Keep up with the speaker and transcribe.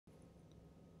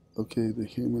Okay, the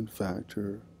human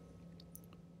factor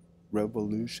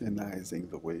revolutionizing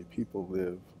the way people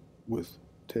live with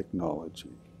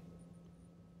technology.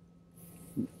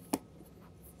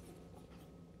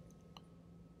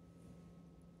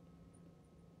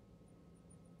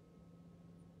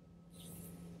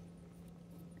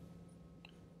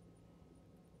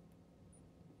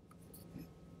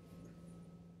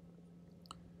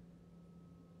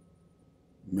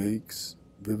 Makes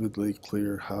vividly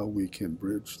clear how we can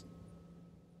bridge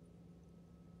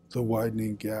the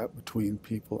widening gap between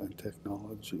people and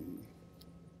technology.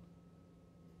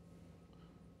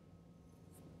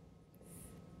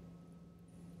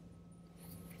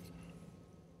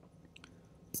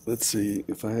 Let's see,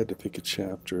 if I had to pick a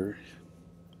chapter,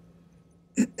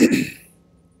 let's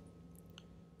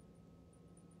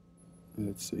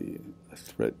see, a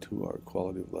threat to our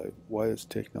quality of life. Why is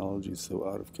technology so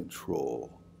out of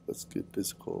control? Let's get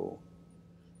physical,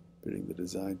 fitting the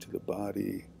design to the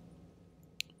body.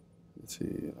 Let's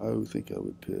see, I would think I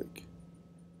would pick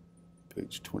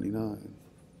page 29.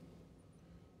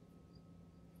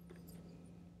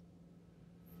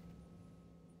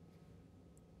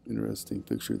 Interesting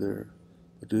picture there.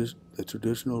 The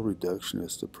traditional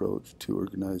reductionist approach to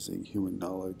organizing human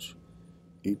knowledge.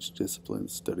 Each discipline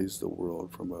studies the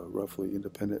world from a roughly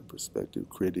independent perspective,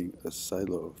 creating a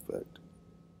silo effect.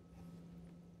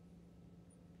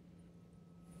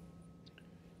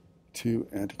 Two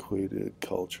antiquated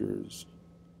cultures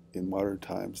in modern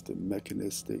times, the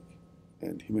mechanistic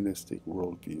and humanistic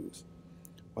worldviews.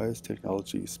 Why is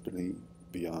technology spinning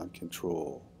beyond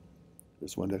control?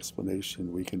 There's one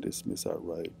explanation we can dismiss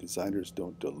outright. Designers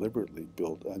don't deliberately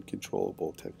build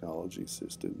uncontrollable technological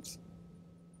systems.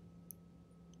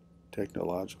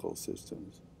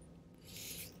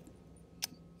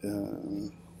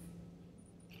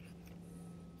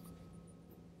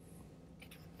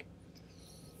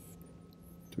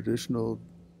 Traditional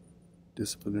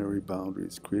disciplinary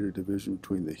boundaries create a division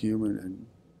between the human and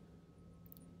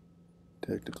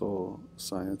technical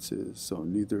sciences, so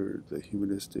neither the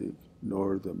humanistic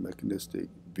nor the mechanistic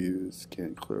views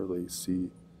can clearly see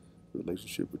the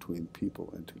relationship between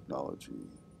people and technology.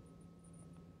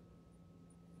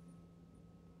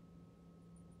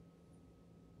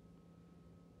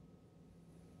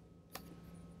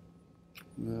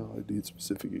 Well, I need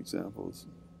specific examples.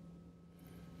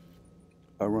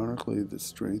 Ironically, the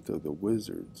strength of the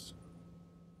wizards,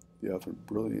 the often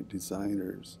brilliant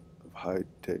designers of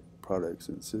high-tech products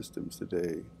and systems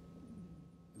today,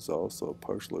 is also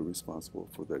partially responsible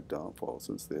for their downfall.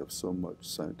 Since they have so much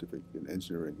scientific and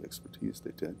engineering expertise, they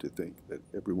tend to think that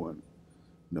everyone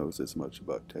knows as much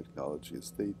about technology as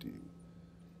they do.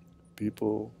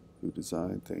 People who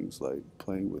design things like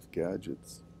playing with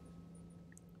gadgets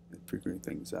and figuring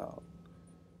things out,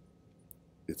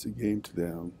 it's a game to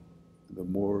them. The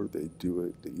more they do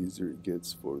it, the easier it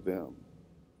gets for them.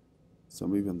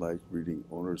 Some even like reading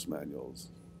owner's manuals.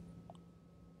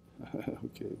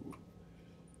 Okay.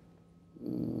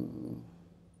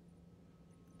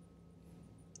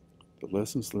 The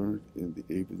lessons learned in the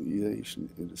aviation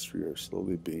industry are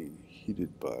slowly being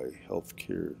heeded by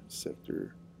healthcare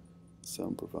sector.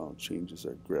 Some profound changes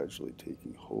are gradually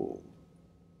taking hold.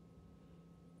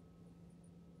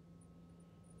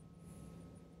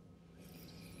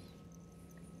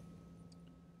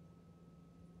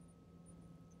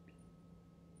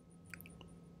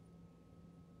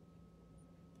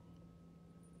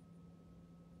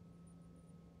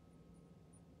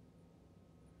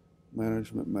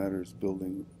 Management matters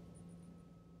building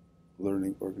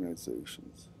learning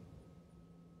organizations.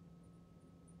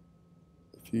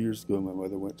 A few years ago, my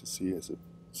mother went to see as a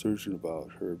surgeon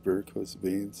about her varicose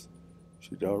veins.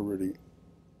 She'd already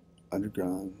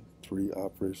undergone 3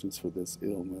 operations for this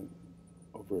ailment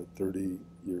over a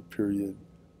 30-year period.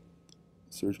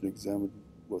 The surgeon examined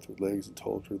both her legs and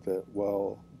told her that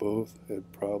while both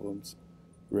had problems,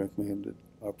 he recommended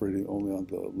operating only on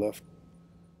the left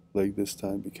leg this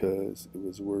time because it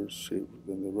was worse shaped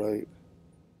than the right.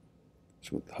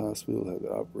 She went to the hospital, had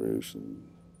the operation.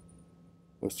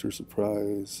 What's her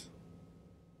surprise?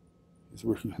 He's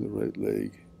working on the right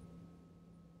leg,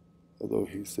 although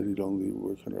he said he'd only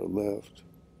work on her left.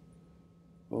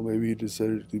 Well, maybe he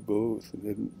decided to do both and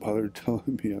didn't bother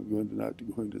telling me. I'm not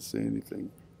going to say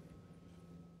anything.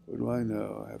 What do I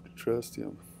know? I have to trust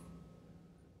him.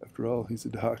 After all, he's a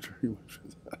doctor. He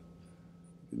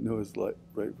didn't know his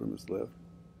right from his left.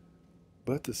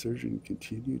 But the surgeon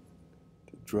continued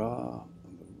to draw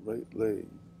on the right leg.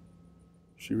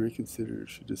 She reconsidered.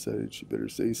 She decided she better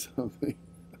say something.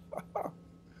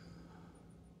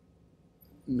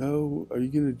 No, are you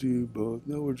going to do both?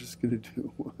 No, we're just going to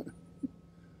do one.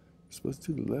 supposed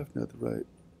to do the left, not the right.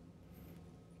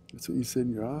 That's what you said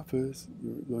in your office.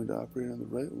 You were going to operate on the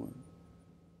right one.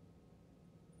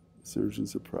 The surgeon,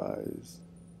 surprised,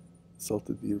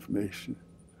 consulted the information.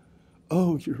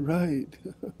 Oh, you're right.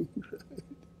 You're right.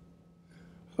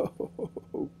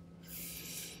 Oh,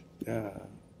 yeah.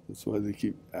 That's why they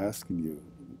keep asking you.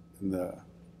 And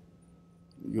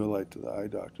you go like to the eye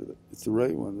doctor. It's the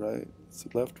right one, right? It's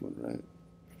the left one, right?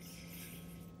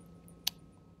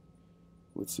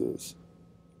 What's this?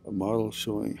 A model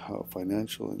showing how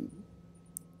financial and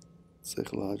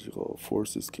psychological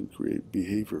forces can create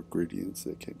behavior gradients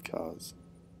that can cause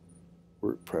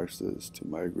work practices to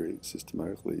migrate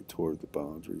systematically toward the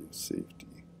boundary of safety.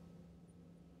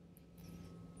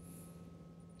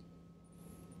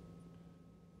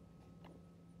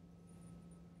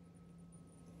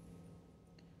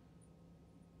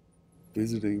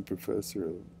 Visiting professor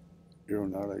of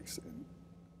aeronautics and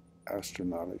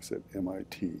astronautics at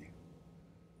MIT.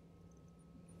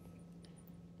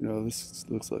 You know, this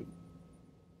looks like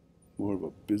more of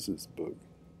a business book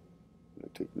than a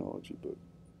technology book.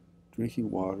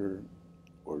 Drinking water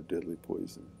or deadly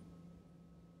poison.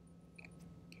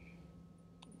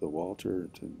 The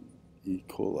Walterton E.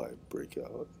 coli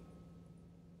breakout.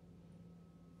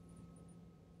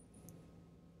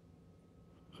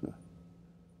 Huh.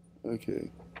 Okay,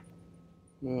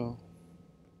 well,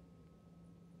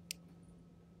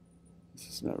 this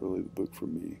is not really the book for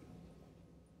me.